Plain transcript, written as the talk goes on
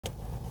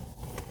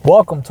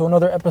Welcome to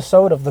another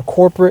episode of the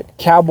Corporate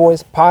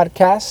Cowboys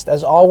Podcast.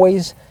 As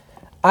always,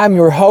 I'm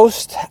your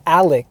host,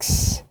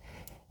 Alex.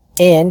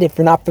 And if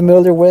you're not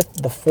familiar with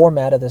the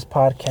format of this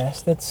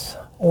podcast, it's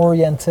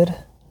orientated.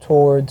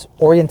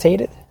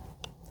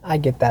 I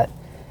get that.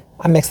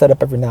 I mix that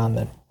up every now and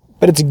then.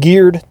 But it's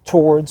geared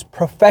towards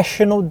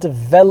professional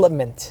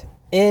development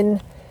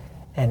in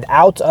and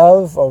out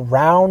of,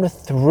 around,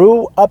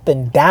 through, up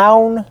and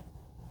down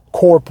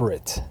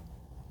corporate.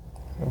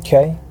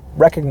 Okay?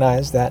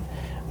 Recognize that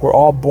we're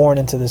all born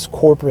into this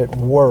corporate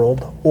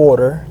world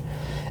order.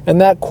 And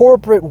that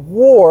corporate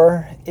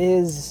war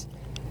is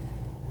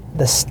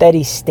the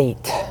steady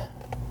state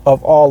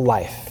of all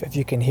life. If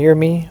you can hear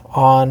me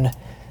on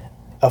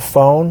a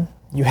phone,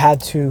 you had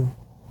to,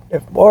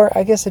 if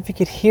you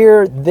could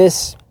hear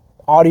this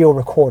audio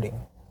recording,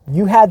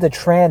 you had to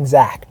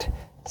transact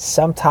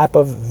some type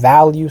of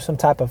value, some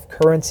type of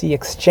currency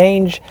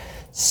exchange,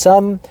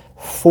 some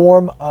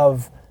form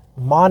of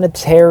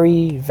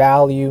monetary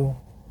value,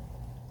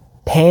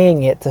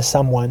 paying it to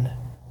someone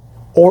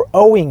or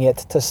owing it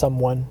to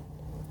someone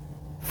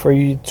for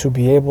you to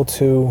be able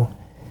to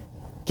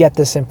get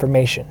this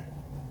information.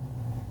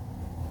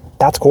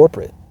 That's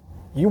corporate.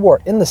 You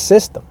are in the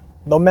system.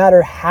 No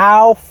matter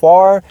how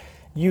far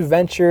you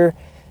venture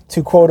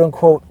to quote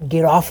unquote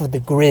get off of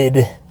the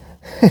grid,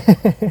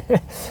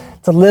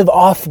 to live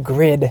off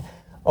grid.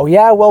 Oh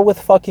yeah, well with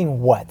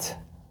fucking what?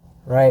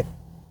 Right?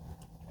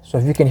 So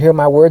if you can hear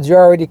my words, you're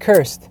already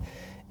cursed.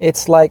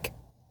 It's like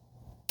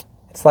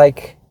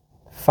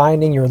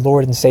finding your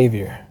Lord and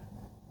Savior,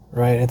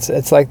 right?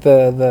 It's like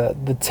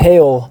the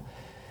tale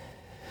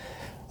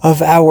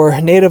of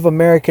our Native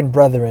American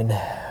brethren,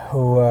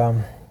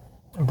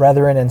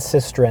 brethren and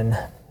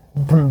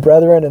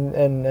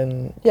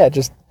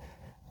just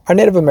our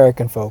Native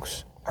American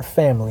folks, our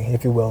family,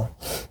 if you will,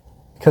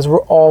 because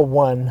we're all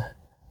one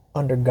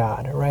under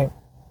God, right?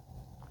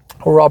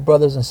 We're all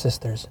brothers and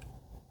sisters.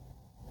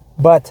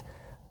 But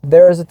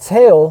there is a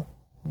tale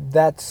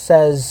that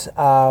says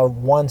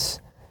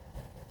once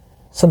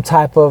some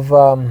type of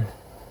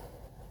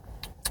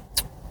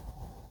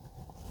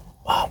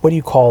what do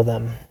you call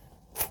them?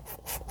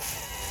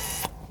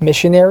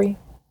 Missionary?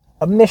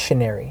 A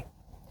missionary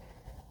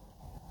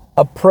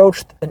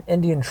approached an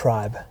Indian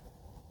tribe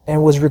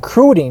and was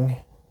recruiting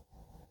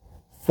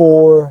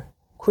for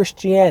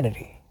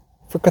Christianity,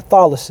 for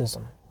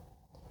Catholicism,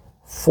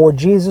 for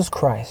Jesus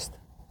Christ,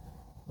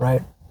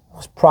 right?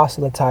 Was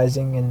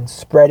proselytizing and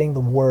spreading the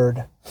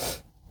word.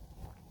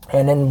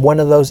 And in one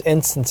of those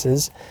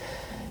instances,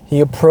 he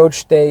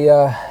approached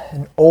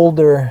an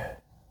older,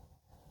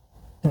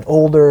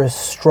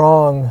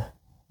 strong,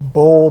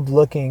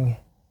 bold-looking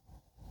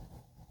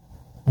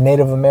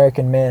Native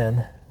American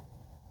man,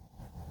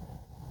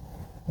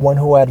 one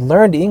who had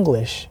learned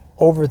English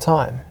over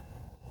time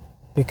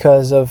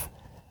because of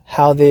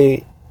how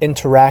they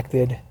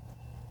interacted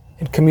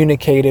and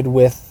communicated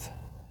with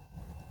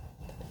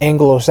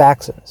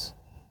Anglo-Saxons,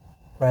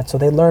 right? So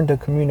they learned to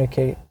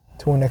communicate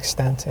to an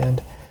extent,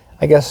 and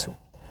I guess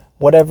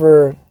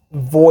whatever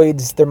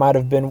voids there might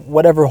have been,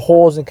 whatever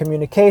holes in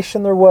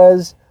communication there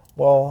was,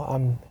 well,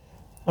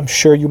 I'm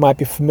sure you might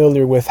be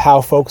familiar with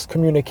how folks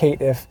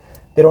communicate if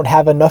they don't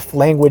have enough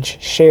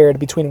language shared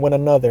between one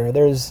another.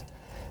 There's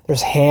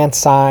hand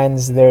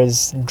signs,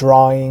 there's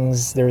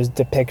drawings, there's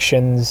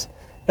depictions,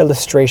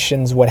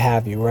 illustrations, what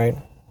have you, right?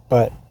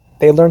 But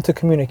they learn to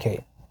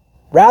communicate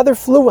rather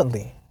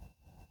fluently,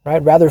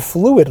 right? Rather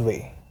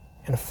fluidly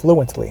and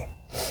fluently.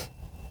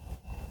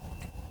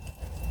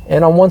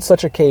 And on one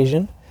such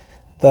occasion,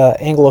 the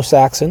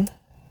Anglo-Saxon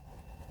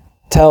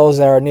tells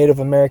our Native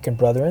American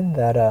brethren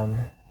that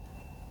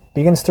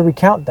begins to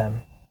recount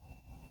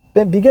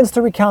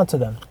to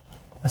them,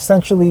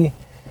 essentially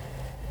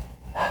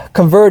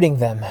converting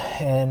them.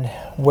 And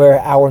where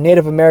our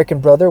Native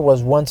American brother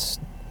was once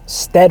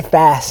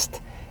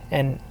steadfast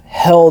and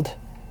held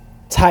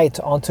tight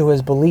onto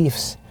his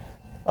beliefs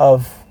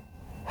of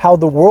how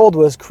the world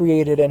was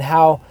created and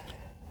how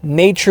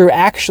nature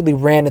actually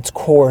ran its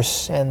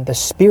course, and the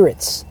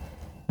spirits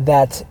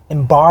that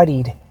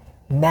embodied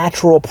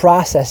natural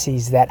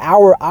processes that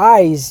our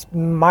eyes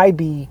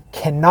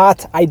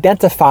cannot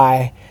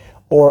identify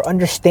or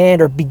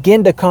understand or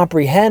begin to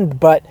comprehend,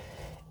 but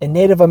in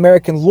Native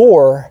American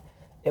lore,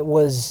 it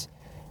was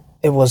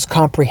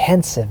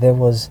comprehensive, it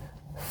was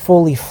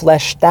fully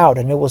fleshed out,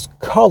 and it was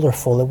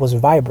colorful, it was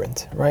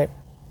vibrant, right?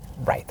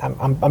 Right.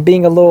 I'm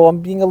being a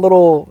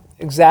little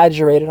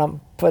exaggerated. I'm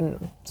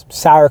putting some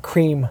sour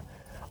cream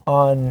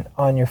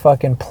on your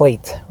fucking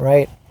plate,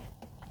 right?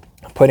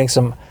 Putting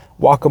some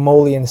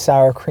guacamole and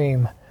sour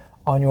cream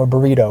on your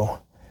burrito,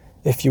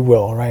 if you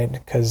will, right?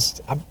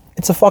 Because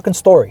it's a fucking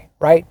story,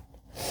 right?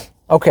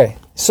 Okay,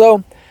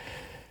 so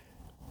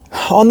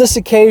on this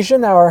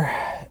occasion, our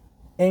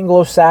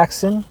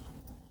Anglo-Saxon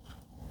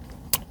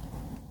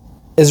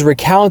is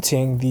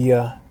recounting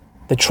the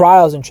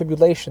trials and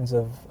tribulations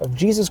of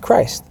Jesus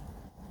Christ,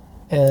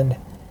 and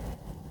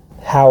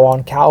how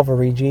on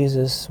Calvary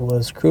Jesus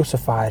was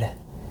crucified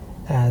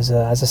as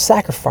a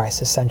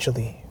sacrifice,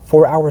 essentially,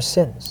 for our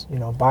sins. You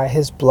know, by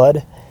his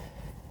blood,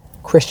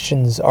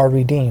 Christians are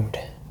redeemed.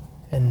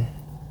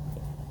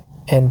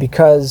 And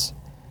because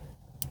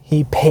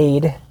he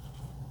paid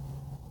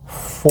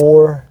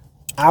for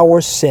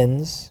our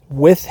sins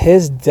with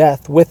his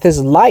death, with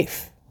his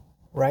life,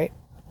 right?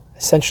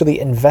 Essentially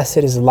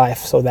invested his life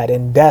so that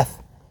in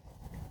death,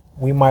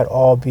 we might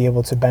all be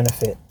able to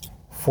benefit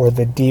for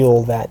the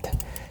deal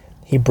that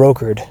he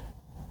brokered.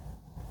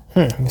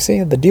 You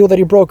see, the deal that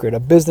he brokered, a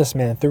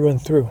businessman through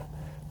and through.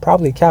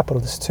 Probably a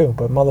capitalist too,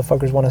 but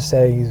motherfuckers want to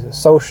say he's a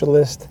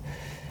socialist.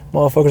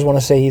 Motherfuckers want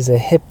to say he's a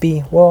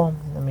hippie. Well,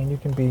 I mean, you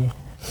can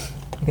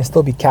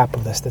still be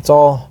capitalist. It's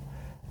all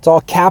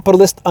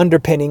capitalist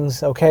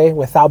underpinnings, okay?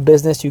 Without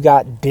business, you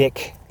got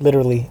dick,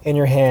 literally, in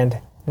your hand.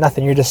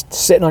 Nothing. You're just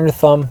sitting on your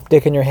thumb,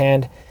 dick in your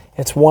hand.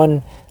 It's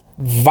one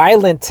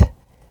violent,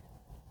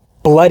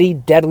 bloody,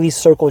 deadly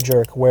circle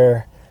jerk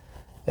where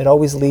it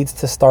always leads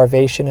to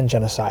starvation and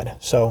genocide.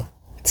 So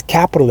it's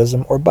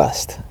capitalism or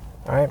bust,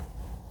 all right?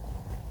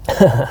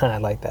 I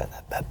like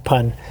that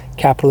pun.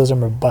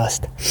 Capitalism or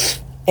bust.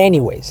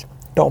 Anyways,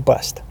 don't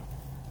bust.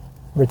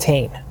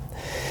 Retain.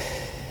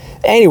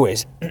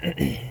 Anyways,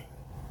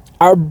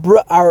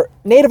 our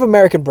Native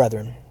American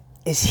brethren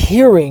is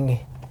hearing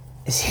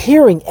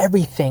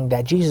everything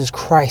that Jesus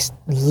Christ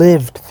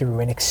lived through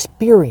and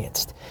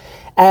experienced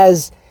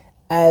as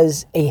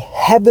a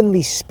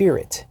heavenly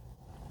spirit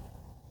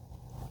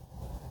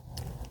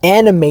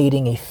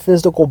animating a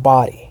physical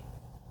body,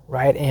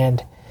 right?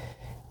 And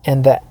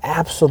the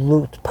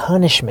absolute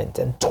punishment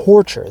and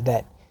torture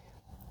that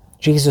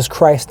Jesus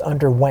Christ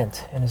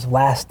underwent in his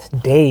last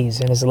days,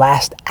 in his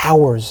last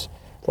hours,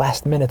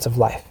 last minutes of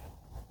life.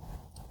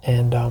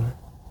 And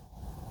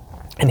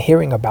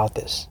hearing about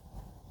this,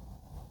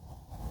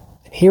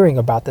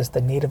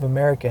 the Native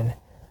American,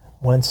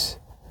 once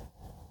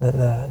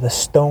the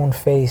stone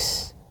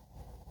face,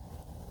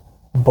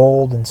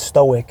 bold and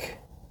stoic,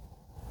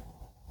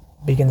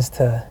 begins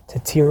to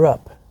tear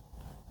up.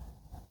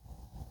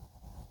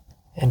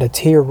 And a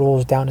tear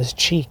rolls down his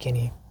cheek, and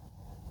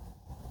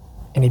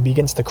he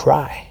begins to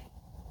cry.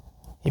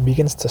 He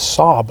begins to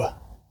sob.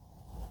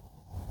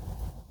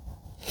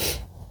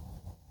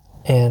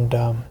 And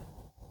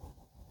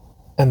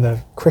the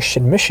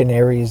Christian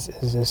missionary is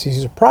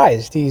he's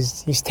surprised.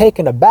 He's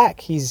taken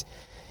aback.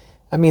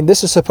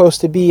 This is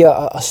supposed to be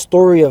a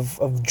story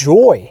of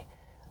joy,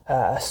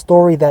 a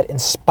story that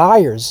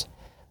inspires,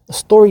 a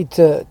story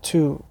to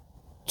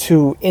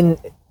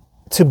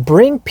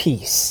bring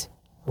peace,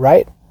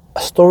 right? A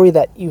story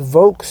that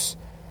evokes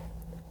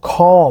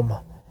calm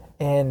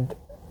and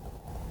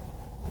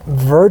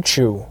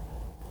virtue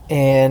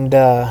and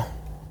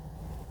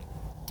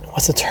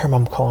what's the term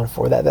I'm calling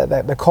for?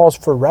 That calls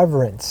for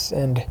reverence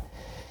and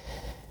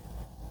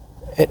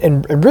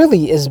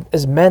really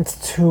is meant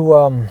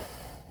to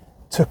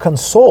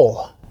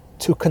console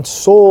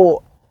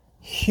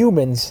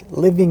humans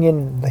living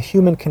in the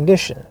human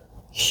condition,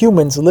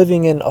 humans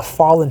living in a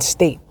fallen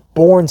state,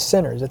 born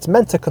sinners. It's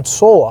meant to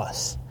console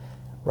us,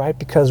 right?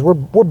 Because we're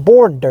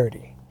born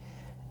dirty,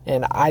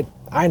 and I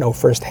know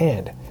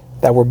firsthand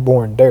that we're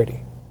born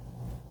dirty.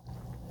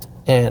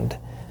 And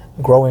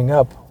growing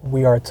up,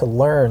 we are to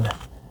learn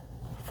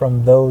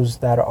from those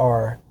that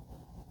are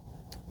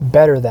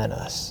better than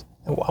us.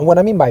 And what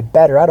I mean by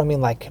better, I don't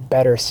mean like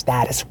better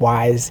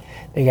status-wise.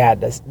 They got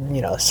this,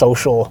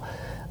 social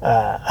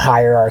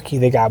hierarchy.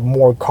 They got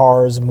more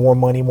cars, more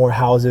money, more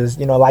houses.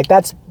 Like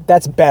that's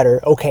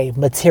better. Okay,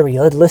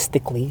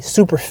 materialistically,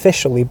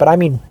 superficially, but I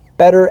mean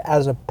better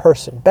as a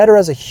person, better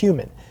as a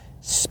human,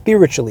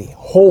 spiritually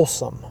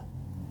wholesome.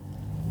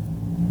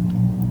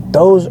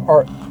 Those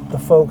are the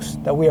folks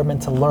that we are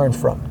meant to learn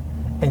from.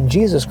 And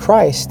Jesus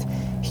Christ,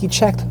 he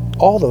checked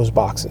all those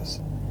boxes,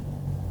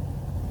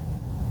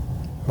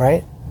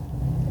 right?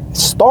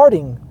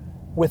 Starting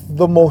with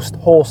the most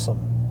wholesome,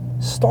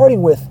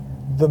 starting with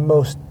the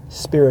most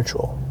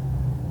spiritual.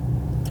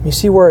 You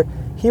see, where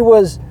he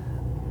was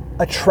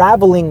a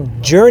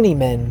traveling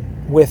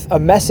journeyman with a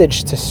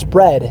message to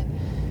spread,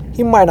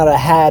 he might not have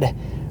had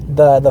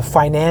the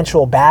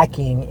financial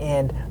backing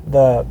and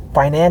the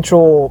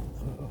financial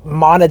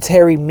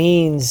monetary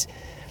means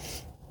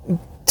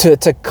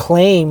to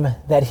claim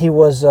that he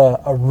was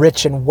a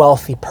rich and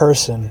wealthy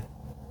person.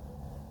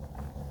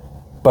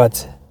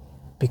 But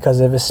because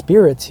of his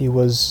spirit, he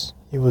was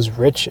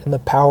rich in the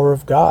power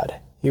of God.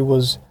 He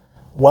was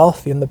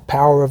wealthy in the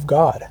power of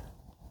God.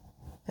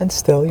 And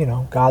still,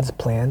 God's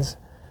plans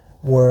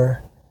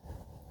were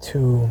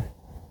to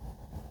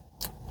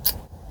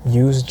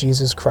use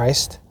Jesus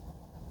Christ,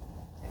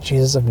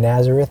 Jesus of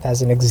Nazareth,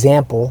 as an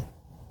example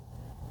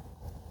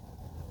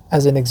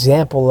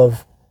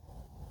of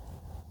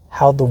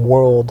how the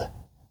world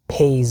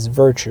pays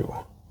virtue,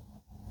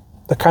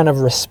 the kind of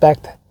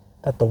respect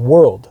that the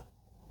world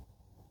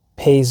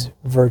pays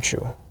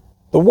virtue.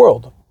 The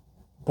world,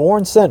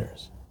 born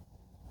sinners,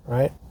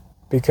 right?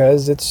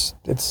 Because it's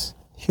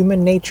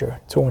human nature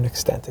to an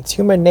extent. It's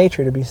human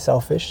nature to be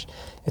selfish.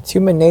 It's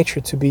human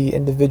nature to be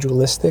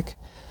individualistic,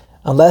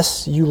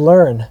 unless you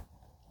learn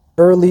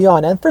early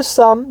on. And for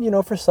some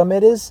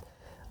it is,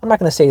 I'm not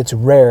going to say it's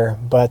rare,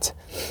 but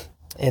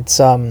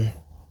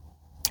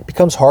it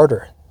becomes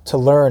harder to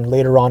learn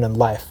later on in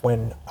life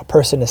when a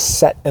person is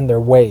set in their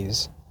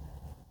ways.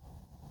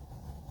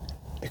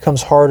 It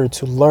becomes harder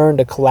to learn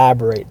to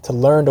collaborate, to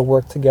learn to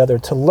work together,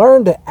 to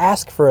learn to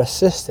ask for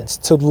assistance,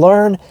 to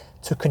learn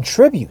to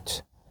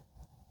contribute,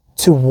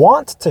 to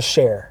want to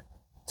share,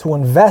 to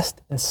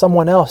invest in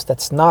someone else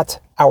that's not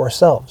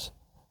ourselves.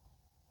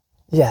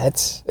 Yeah,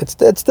 it's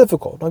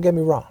difficult. Don't get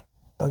me wrong.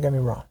 Don't get me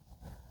wrong.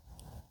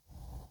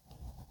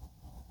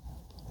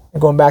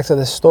 And going back to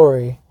this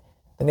story,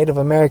 the Native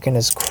American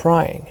is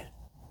crying.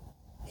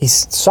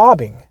 He's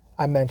sobbing,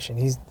 I mentioned.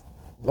 He's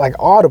like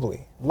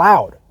audibly,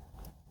 loud.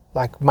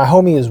 Like my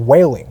homie is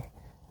wailing.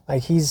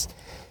 Like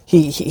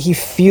he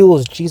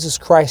feels Jesus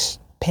Christ's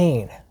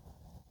pain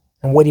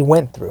and what he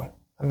went through.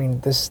 I mean,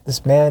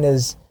 this man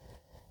is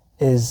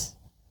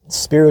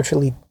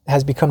spiritually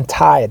has become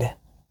tied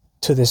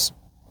to this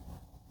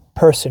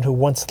person who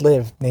once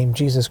lived named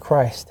Jesus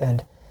Christ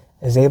and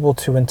is able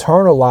to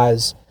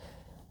internalize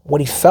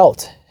what he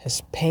felt,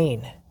 his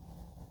pain.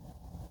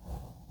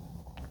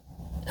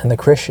 And the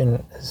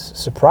Christian is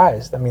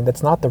surprised. I mean,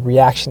 that's not the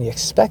reaction he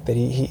expected.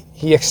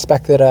 He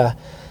expected a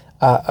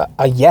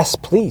yes,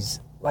 please.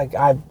 Like,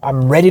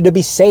 I'm ready to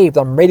be saved.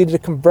 I'm ready to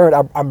convert.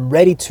 I'm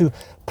ready to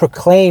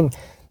proclaim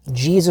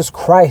Jesus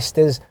Christ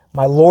as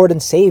my Lord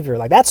and Savior.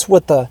 Like, that's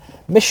what the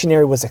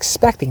missionary was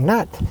expecting,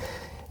 not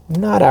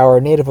our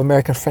Native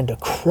American friend to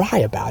cry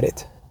about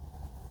it.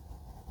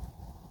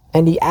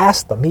 And he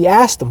asked them,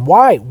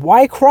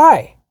 why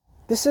cry?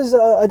 This is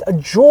a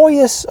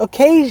joyous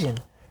occasion.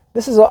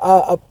 This is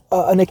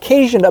an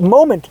occasion, a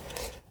moment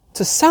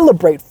to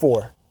celebrate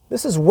for.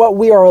 This is what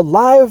we are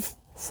alive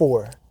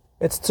for.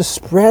 It's to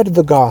spread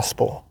the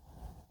gospel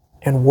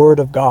and word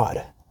of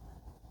God.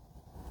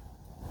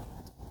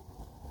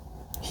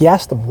 He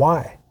asked them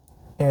why.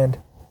 And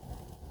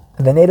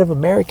the Native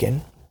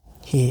American,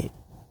 he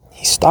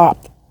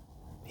stopped.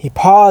 He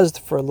paused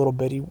for a little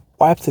bit. He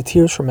wiped the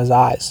tears from his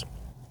eyes,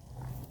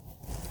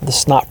 the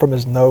snot from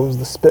his nose,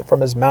 the spit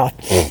from his mouth,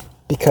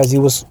 because he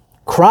was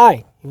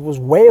crying. He was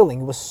wailing.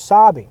 He was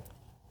sobbing.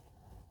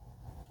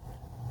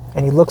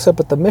 And he looks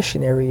up at the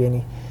missionary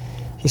and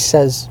he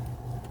says,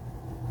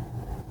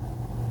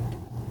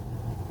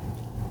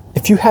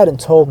 if you hadn't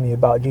told me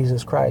about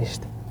Jesus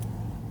Christ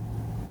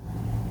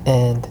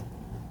and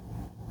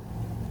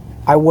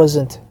I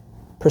wasn't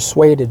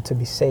persuaded to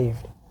be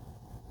saved,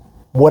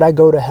 would I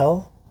go to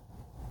hell?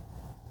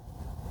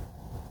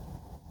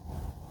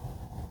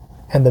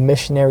 And the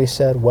missionary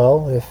said,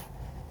 well,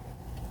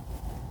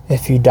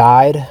 if you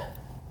died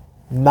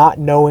not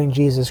knowing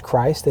Jesus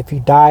Christ, if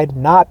you died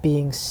not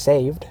being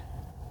saved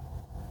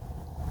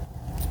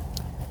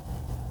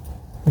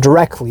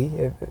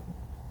directly,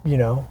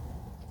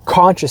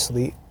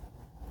 consciously,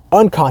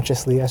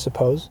 unconsciously, I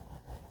suppose,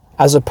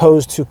 as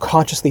opposed to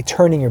consciously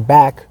turning your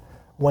back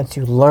once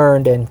you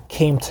learned and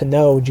came to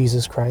know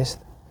Jesus Christ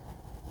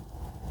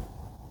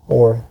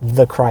or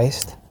the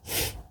Christ.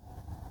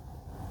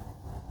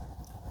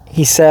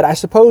 He said, I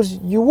suppose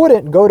you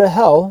wouldn't go to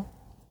hell,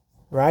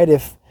 right,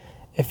 if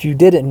you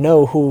didn't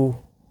know who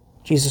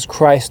Jesus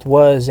Christ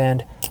was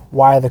and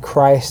why the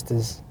Christ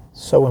is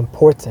so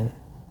important.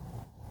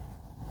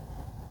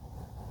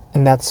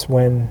 And that's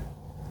when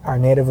our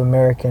Native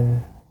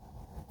American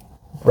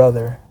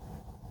brother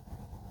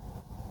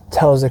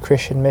tells the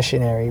Christian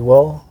missionary,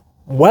 well,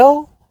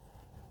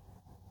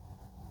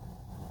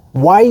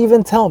 why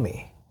even tell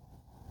me?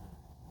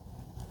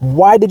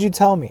 Why did you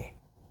tell me?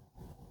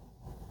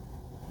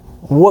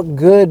 What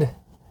good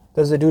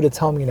does it do to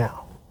tell me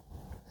now?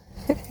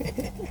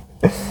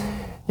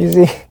 You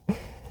see,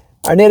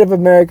 our Native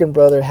American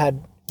brother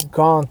had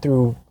gone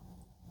through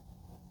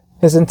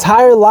his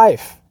entire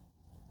life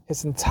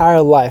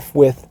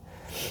with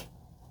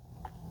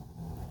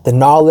the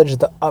knowledge,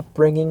 the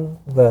upbringing,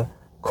 the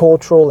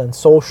cultural and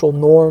social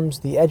norms,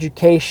 the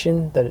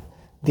education,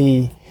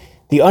 the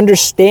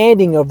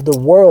understanding of the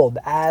world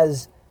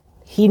as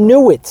he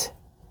knew it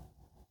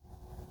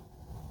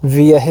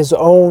via his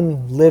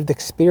own lived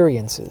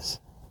experiences,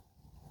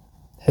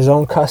 his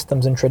own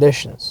customs and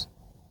traditions.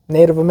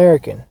 Native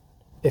American,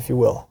 if you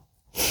will.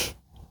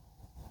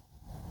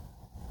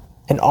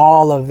 And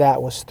all of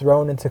that was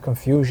thrown into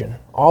confusion.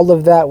 All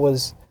of that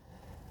was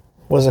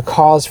a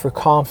cause for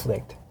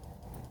conflict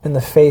in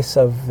the face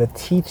of the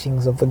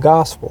teachings of the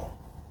gospel.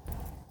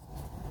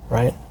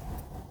 Right?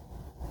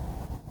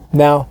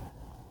 Now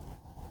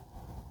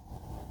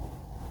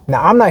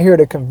I'm not here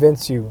to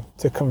convince you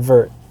to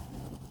convert.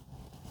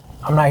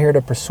 I'm not here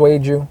to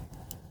persuade you.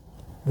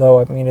 Though,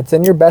 I mean, it's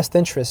in your best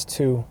interest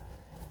to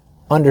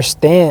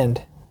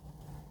understand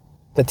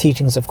the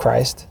teachings of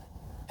Christ,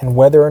 and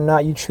whether or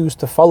not you choose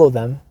to follow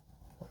them,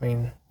 I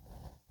mean,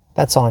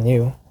 that's on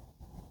you.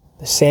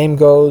 The same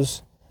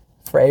goes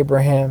for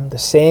Abraham. The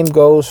same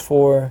goes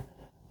for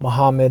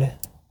Muhammad.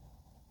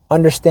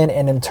 Understand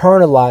and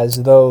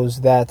internalize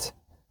those that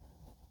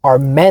are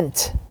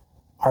meant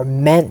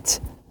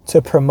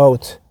to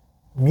promote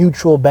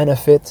mutual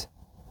benefit,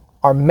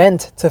 are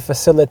meant to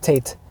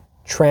facilitate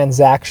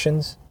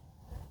transactions,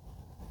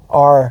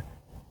 are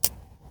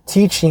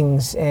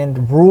teachings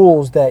and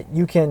rules that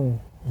you can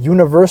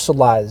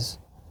universalize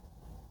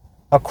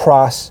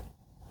across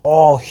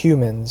all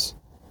humans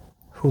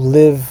who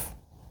live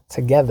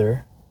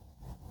together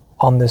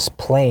on this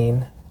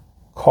plane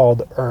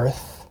called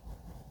Earth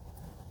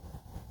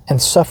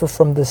and suffer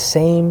from the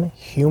same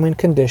human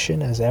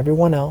condition as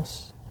everyone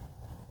else.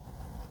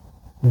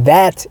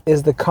 That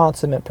is the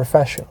consummate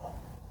professional.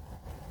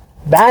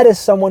 That is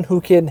someone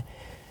who can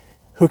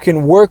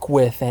work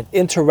with and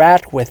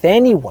interact with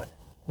anyone,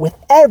 with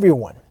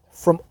everyone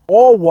from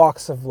all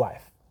walks of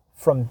life,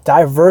 from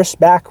diverse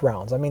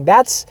backgrounds. I mean,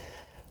 that's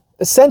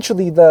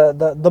essentially the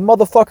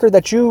motherfucker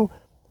that you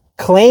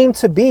claim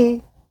to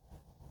be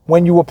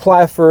when you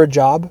apply for a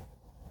job,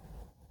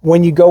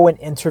 when you go and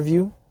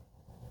interview.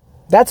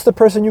 That's the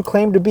person you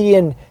claim to be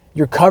in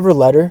your cover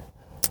letter.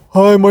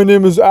 Hi, my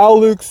name is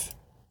Alex,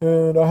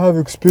 and I have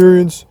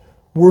experience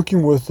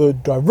working with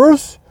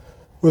diverse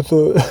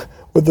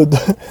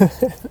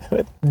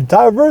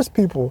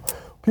people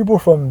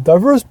from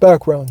diverse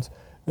backgrounds,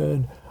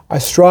 and I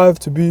strive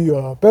to be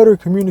a better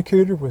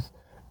communicator with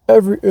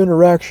every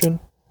interaction,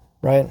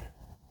 right?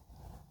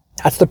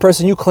 That's the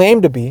person you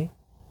claim to be,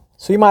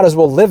 so you might as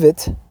well live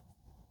it.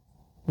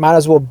 Might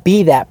as well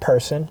be that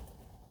person.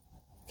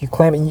 If you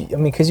claim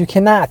it, because you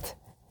cannot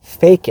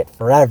fake it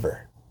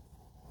forever.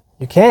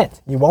 You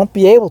can't. You won't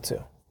be able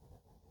to.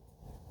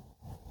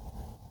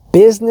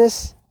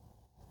 Business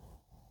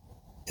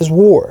is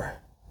war.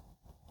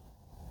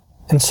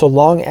 And so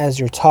long as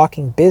you're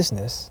talking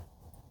business,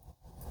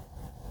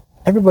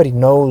 everybody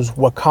knows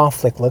what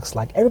conflict looks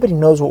like. Everybody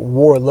knows what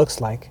war looks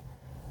like.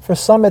 For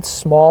some it's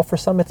small, for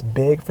some it's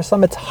big, for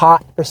some it's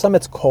hot, for some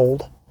it's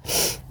cold.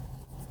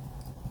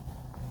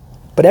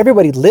 But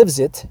everybody lives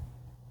it.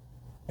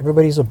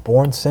 Everybody's a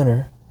born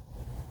sinner.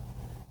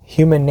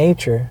 Human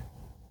nature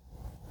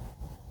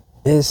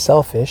is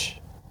selfish.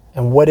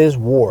 And what is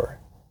war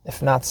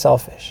if not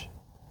selfish?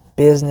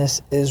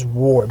 Business is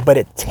war. But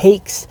it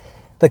takes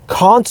the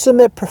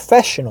consummate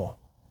professional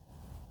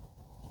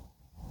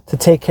to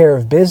take care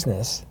of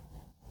business.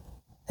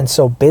 And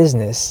so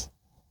business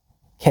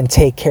can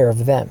take care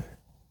of them.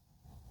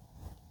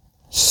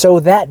 So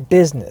that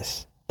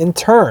business, in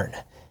turn,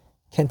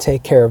 can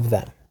take care of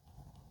them.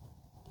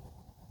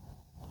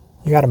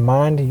 You got to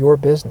mind your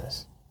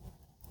business.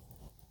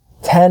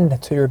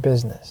 Tend to your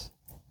business.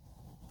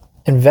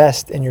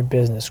 Invest in your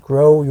business.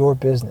 Grow your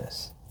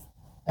business.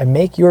 And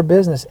make your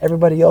business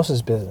everybody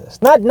else's business.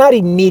 Not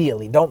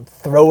immediately. Don't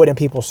throw it in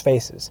people's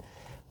faces.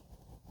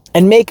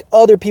 And make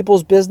other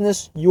people's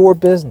business your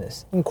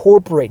business.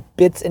 Incorporate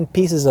bits and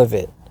pieces of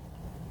it.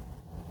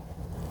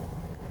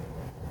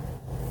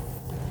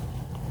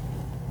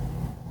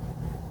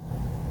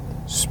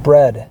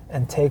 Spread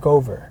and take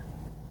over.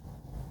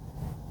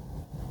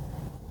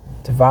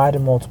 Divide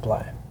and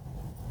multiply.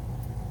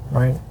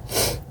 Right?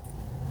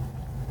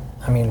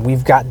 I mean,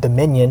 we've got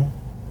dominion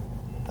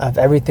of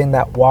everything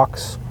that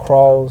walks,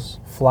 crawls,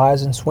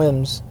 flies, and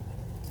swims.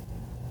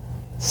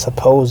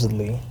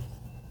 Supposedly.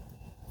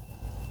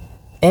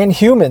 And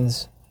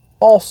humans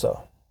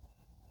also.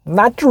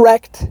 Not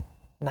direct,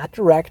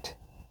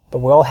 but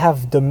we all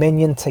have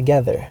dominion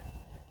together.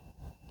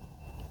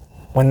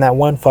 When that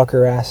one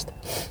fucker asked,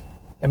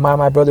 am I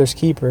my brother's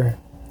keeper?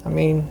 I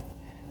mean,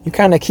 you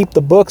kind of keep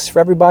the books for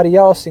everybody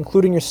else,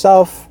 including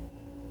yourself.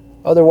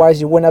 Otherwise,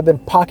 you wouldn't have been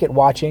pocket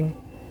watching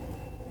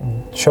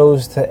and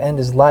chose to end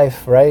his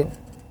life, right?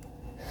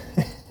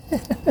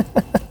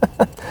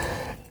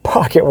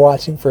 Pocket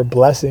watching for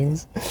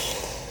blessings.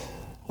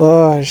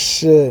 Oh,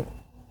 shit.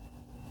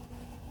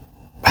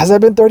 Has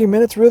that been 30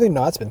 minutes, really?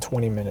 No, it's been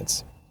 20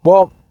 minutes.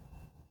 Well,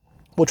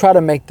 we'll try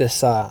to make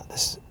this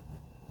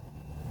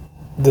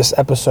this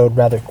episode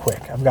rather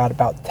quick. I've got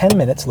about 10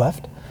 minutes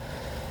left.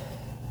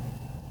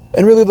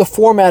 And really the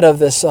format of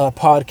this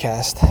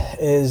podcast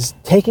is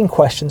taking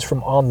questions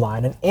from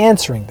online and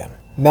answering them.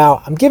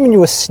 Now, I'm giving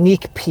you a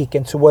sneak peek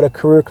into what a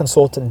career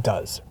consultant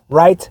does,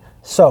 right?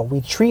 So we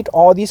treat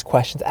all these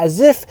questions as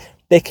if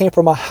they came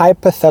from a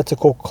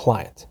hypothetical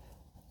client.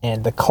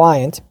 And the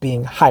client,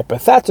 being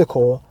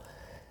hypothetical,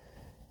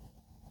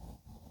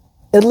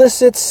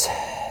 elicits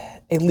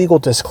a legal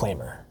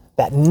disclaimer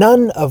that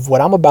none of what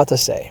I'm about to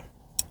say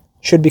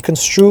should be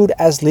construed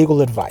as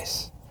legal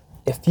advice.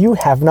 If you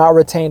have not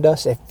retained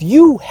us, if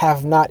you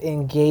have not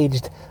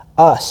engaged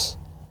us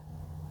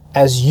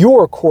as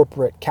your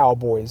corporate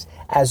cowboys,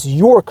 as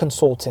your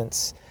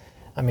consultants,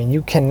 I mean,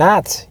 you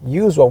cannot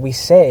use what we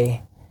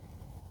say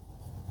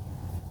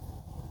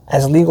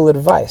as legal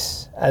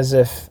advice, as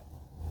if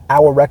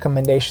our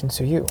recommendation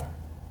to you.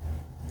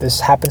 This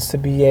happens to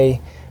be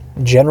a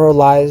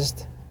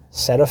generalized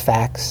set of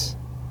facts,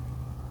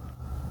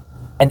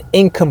 an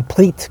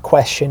incomplete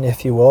question,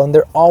 if you will, and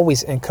they're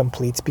always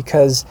incomplete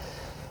because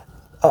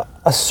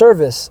a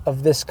service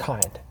of this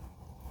kind,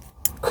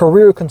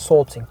 career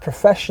consulting,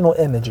 professional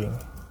imaging,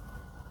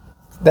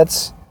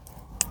 it's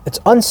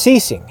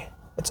unceasing,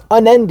 it's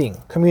unending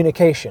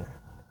communication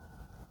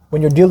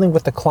when you're dealing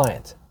with the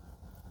client.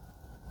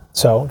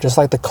 So just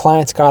like the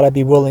client's got to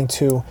be willing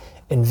to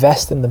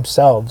invest in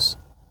themselves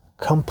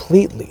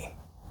completely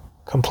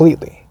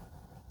completely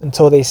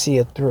until they see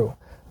it through.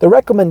 The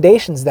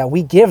recommendations that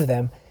we give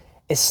them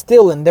is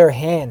still in their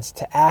hands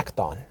to act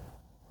on.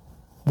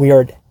 We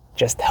are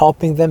just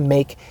helping them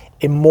make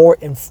a more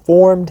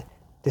informed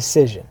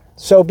decision.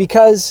 So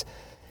because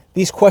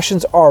these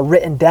questions are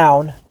written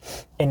down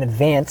in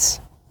advance,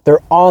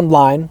 they're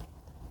online,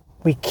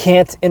 we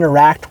can't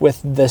interact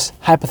with this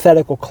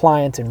hypothetical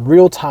client in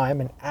real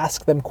time and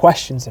ask them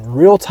questions in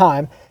real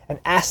time and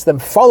ask them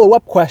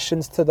follow-up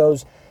questions to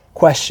those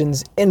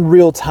questions in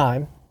real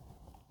time,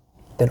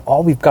 then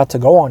all we've got to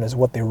go on is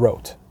what they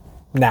wrote.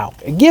 Now,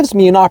 it gives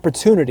me an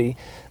opportunity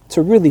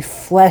to really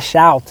flesh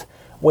out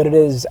what it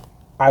is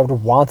I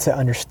would want to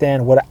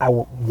understand, what I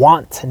would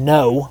want to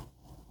know,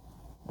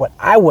 what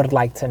I would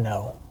like to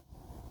know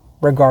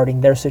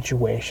regarding their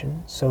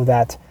situation, so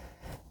that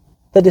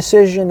the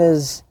decision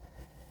is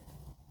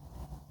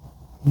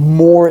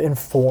more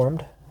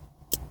informed,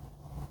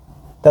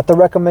 that the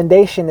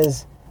recommendation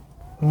is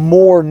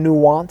more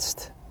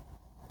nuanced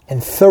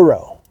and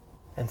thorough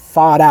and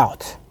thought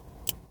out,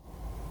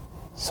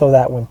 so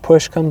that when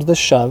push comes to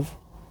shove,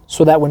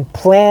 so that when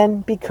plan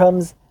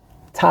becomes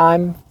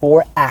time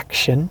for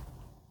action,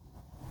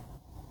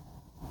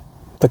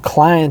 the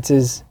client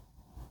is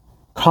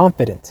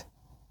confident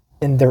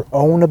in their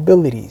own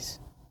abilities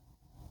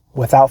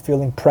without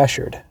feeling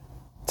pressured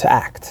to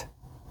act.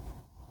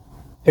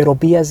 It'll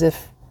be as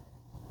if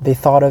they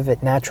thought of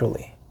it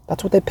naturally.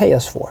 That's what they pay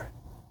us for.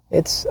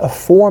 It's a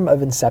form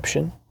of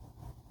inception,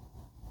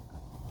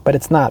 but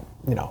it's not,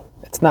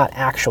 it's not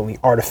actually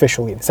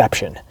artificially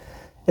inception.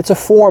 It's a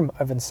form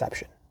of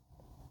inception.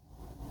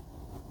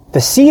 The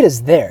seed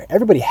is there.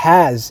 Everybody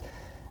has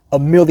 $1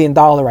 million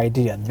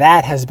idea.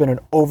 That has been an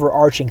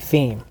overarching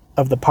theme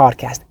of the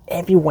podcast.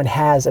 Everyone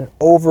has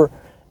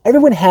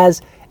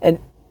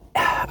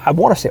I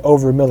want to say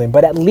over 1 million,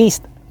 but at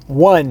least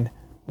 $1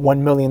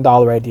 million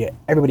idea.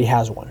 Everybody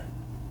has one.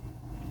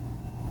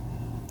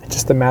 It's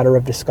just a matter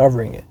of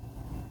discovering it.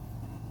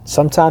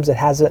 Sometimes it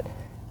hasn't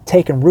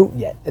taken root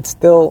yet. It's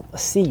still a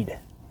seed.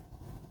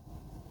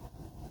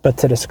 But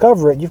to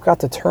discover it, you've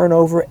got to turn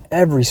over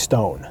every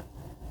stone.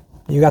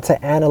 You got to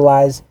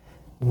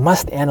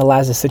must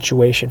analyze the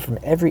situation from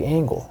every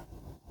angle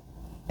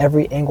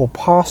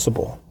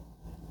possible,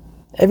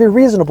 every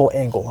reasonable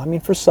angle. I mean,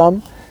 for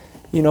some,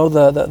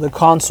 the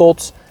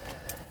consults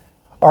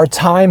are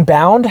time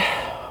bound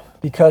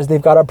because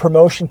they've got a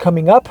promotion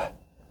coming up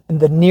in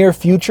the near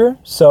future.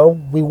 So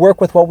we work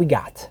with what we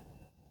got,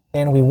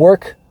 and we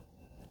work,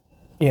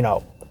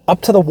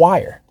 up to the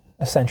wire,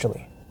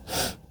 essentially.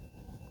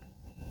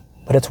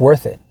 But it's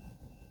worth it.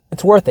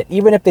 It's worth it.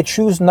 Even if they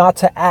choose not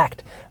to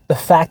act, the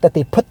fact that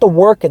they put the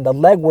work in, the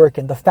legwork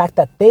in, the fact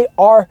that they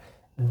are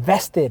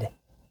vested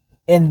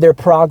in their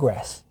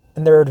progress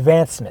and their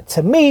advancement,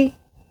 to me,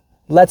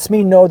 lets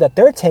me know that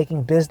they're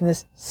taking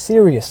business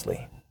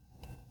seriously,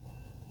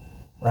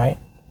 right?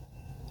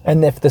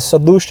 And if the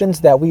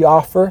solutions that we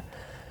offer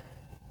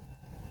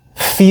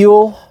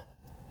feel,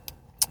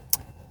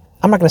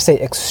 I'm not going to say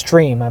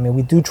extreme. I mean,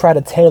 we do try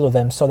to tailor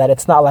them so that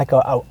it's not like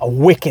a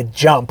wicked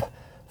jump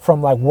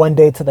from like one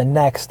day to the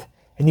next,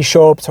 and you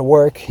show up to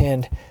work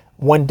and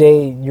one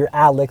day you're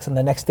Alex and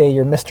the next day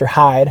you're Mr.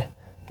 Hyde,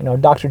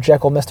 Dr.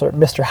 Jekyll,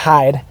 Mr.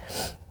 Hyde.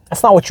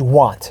 That's not what you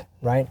want,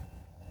 right?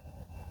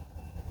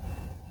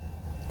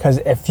 Because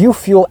if you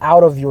feel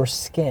out of your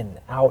skin,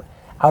 out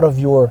of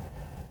your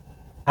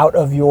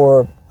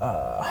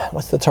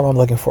what's the term I'm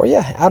looking for?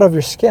 Yeah, out of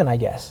your skin, I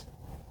guess.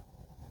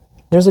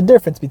 There's a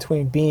difference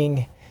between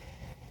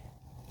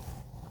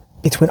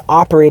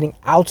operating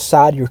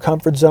outside your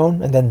comfort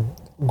zone and then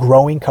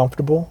growing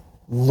comfortable,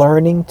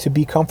 learning to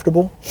be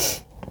comfortable,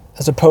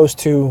 as opposed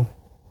to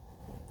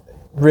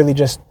really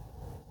just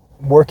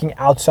working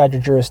outside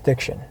your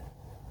jurisdiction,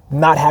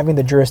 not having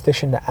the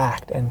jurisdiction to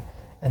act and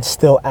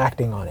still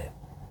acting on it.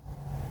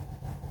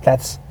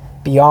 That's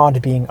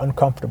beyond being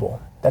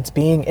uncomfortable. That's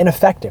being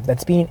ineffective.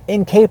 That's being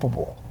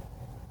incapable.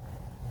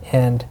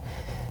 And,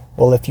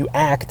 well, if you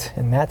act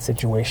in that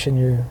situation,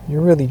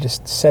 you're really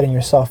just setting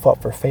yourself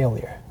up for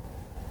failure.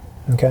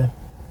 Okay?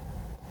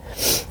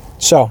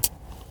 So,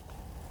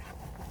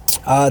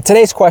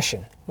 today's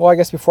question. Well, I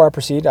guess before I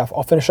proceed,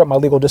 I'll finish up my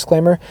legal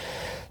disclaimer.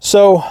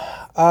 So,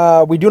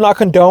 we do not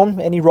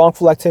condone any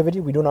wrongful activity.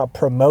 We do not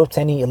promote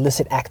any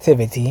illicit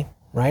activity,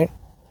 right?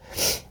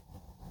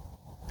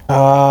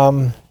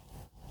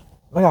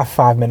 I got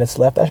 5 minutes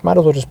left. I might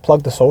as well just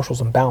plug the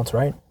socials and bounce,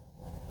 right?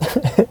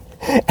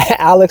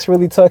 Alex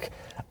really took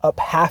up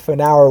half an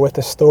hour with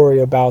a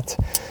story about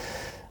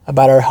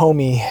our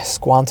homie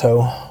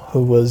Squanto,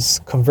 who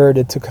was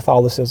converted to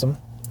Catholicism.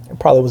 It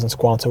probably wasn't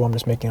Squanto. I'm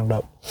just making it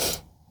up.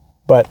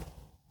 But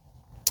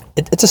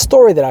it's a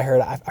story that I heard.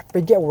 I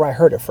forget where I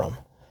heard it from.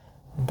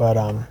 But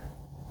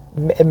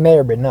it may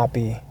or may not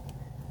be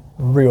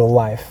real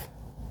life.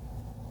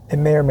 It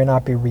may or may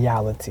not be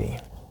reality.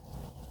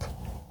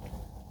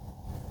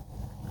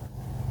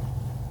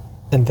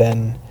 And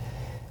then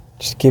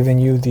just giving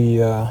you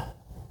the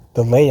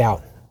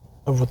layout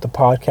of what the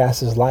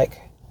podcast is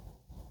like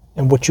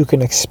and what you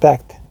can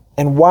expect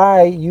and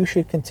why you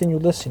should continue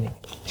listening.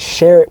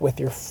 Share it with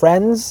your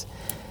friends,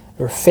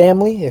 your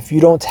family. If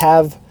you don't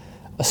have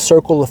a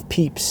circle of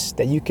peeps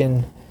that you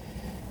can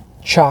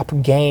chop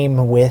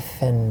game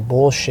with and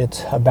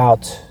bullshit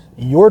about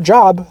your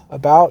job,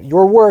 about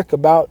your work,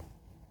 about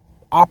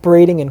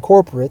operating in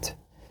corporate,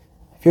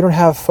 if you don't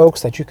have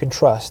folks that you can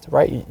trust,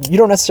 right? You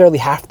don't necessarily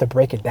have to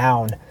break it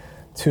down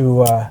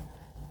to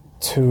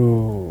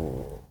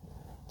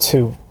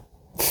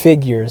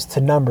figures,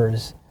 to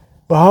numbers.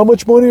 But how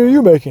much money are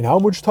you making? How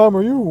much time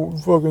are you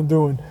fucking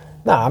doing?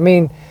 Nah, I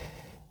mean,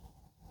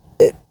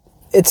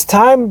 it's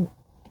time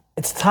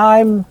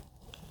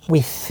we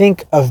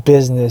think of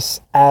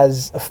business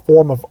as a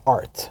form of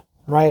art,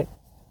 right?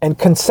 And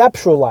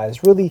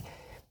conceptualize,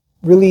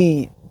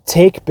 really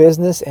take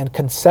business and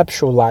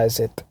conceptualize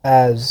it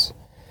as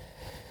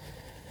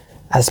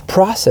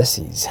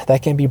processes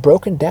that can be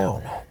broken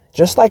down.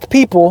 Just like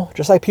people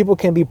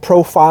can be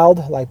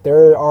profiled, like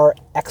there are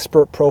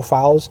expert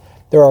profiles,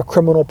 there are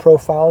criminal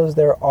profiles,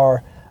 there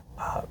are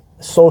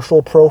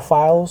social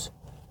profiles,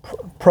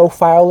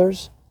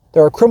 profilers,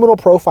 there are criminal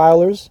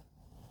profilers.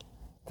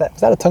 Is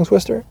that a tongue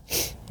twister?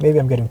 Maybe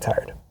I'm getting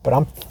tired, but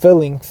I'm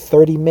filling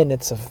 30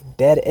 minutes of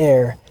dead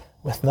air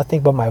with nothing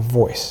but my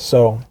voice.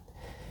 So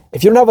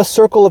if you don't have a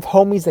circle of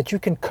homies that you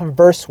can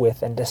converse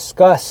with and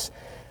discuss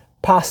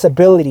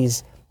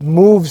possibilities,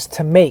 moves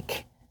to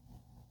make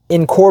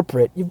in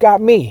corporate, you've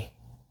got me.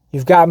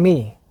 You've got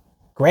me.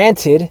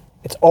 Granted,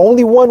 it's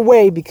only one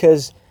way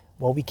because,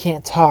 well, we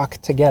can't talk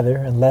together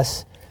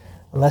unless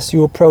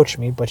you approach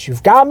me, but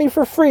you've got me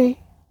for free.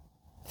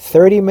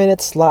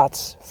 30-minute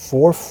slots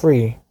for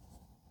free,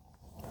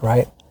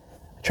 right? I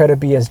try to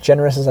be as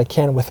generous as I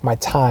can with my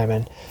time,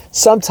 and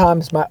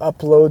sometimes my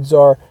uploads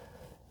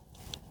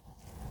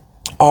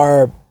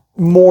are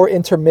more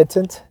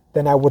intermittent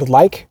than I would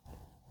like,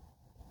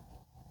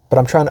 but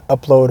I'm trying to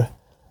upload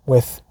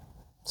with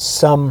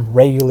some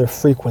regular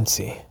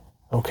frequency,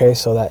 okay,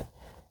 so that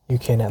you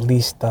can at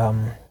least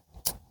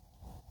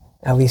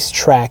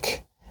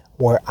track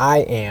where I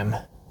am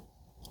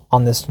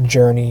on this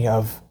journey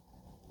of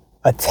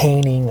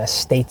attaining a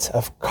state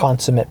of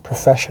consummate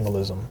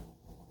professionalism.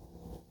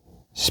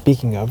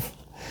 Speaking of,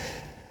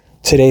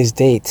 today's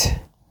date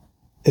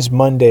is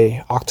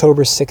Monday,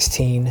 October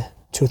 16,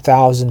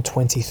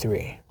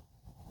 2023.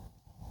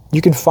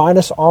 You can find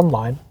us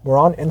online. We're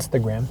on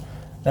Instagram.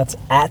 That's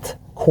at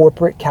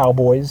Corporate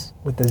Cowboys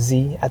with the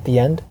Z at the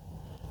end.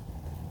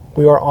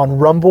 We are on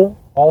Rumble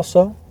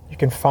also. You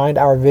can find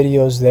our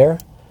videos there.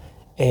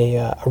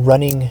 A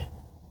running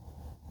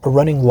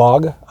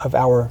log of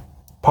our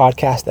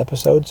podcast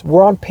episodes.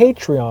 We're on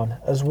Patreon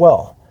as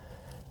well.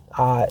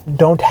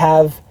 Don't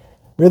have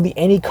really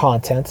any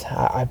content.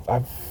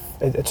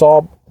 It's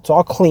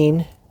all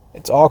clean.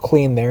 It's all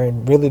clean there,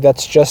 and really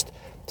that's just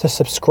to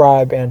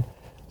subscribe and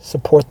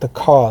support the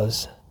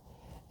cause.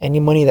 Any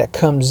money that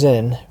comes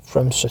in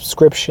from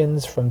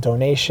subscriptions, from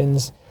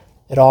donations,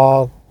 it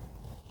all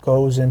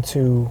goes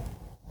into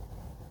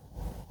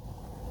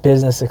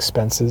business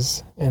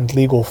expenses and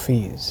legal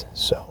fees.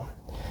 So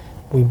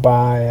we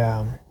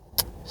buy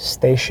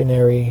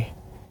stationery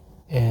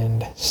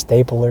and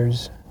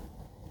staplers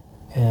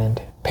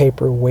and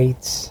paper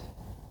weights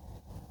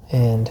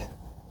and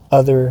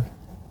other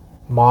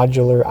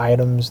modular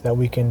items that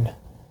we can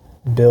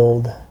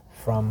build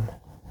from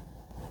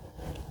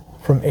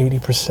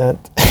 80%.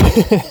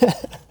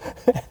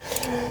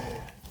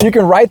 You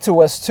can write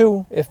to us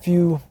too if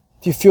you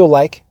feel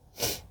like.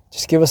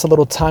 Just give us a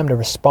little time to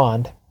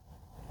respond,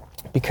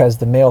 because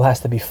the mail has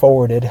to be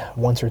forwarded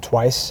once or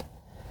twice.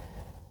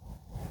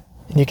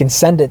 And you can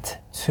send it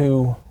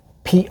to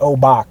P.O.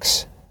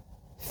 Box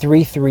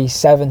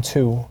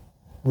 3372,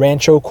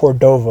 Rancho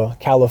Cordova,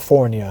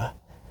 California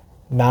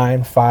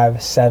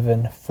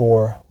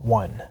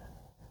 95741.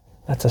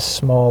 That's a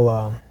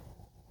small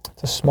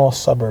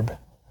suburb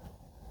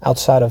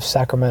outside of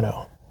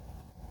Sacramento,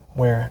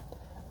 where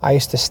I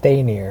used to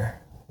stay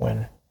near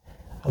when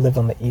I lived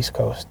on the East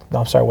Coast.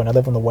 When I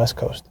lived on the West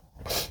Coast.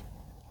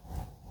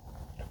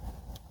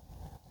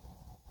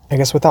 I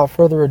guess without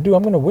further ado,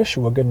 I'm going to wish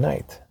you a good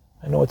night.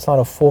 I know it's not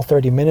a full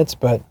 30 minutes,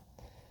 but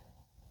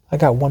I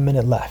got 1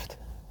 minute left.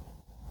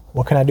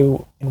 What can I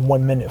do in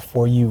 1 minute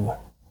for you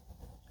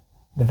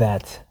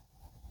that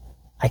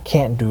I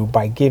can't do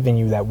by giving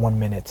you that 1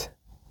 minute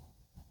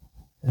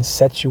and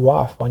set you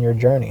off on your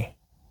journey?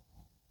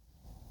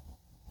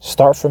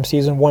 Start from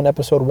season 1,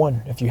 episode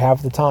 1, if you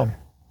have the time.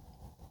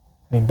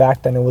 I mean,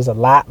 back then it was a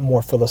lot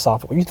more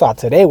philosophical. You thought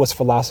today was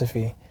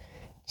philosophy.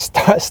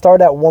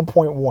 Start at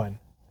 1.1.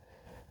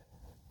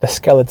 The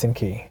skeleton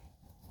key.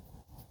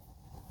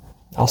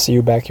 I'll see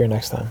you back here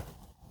next time.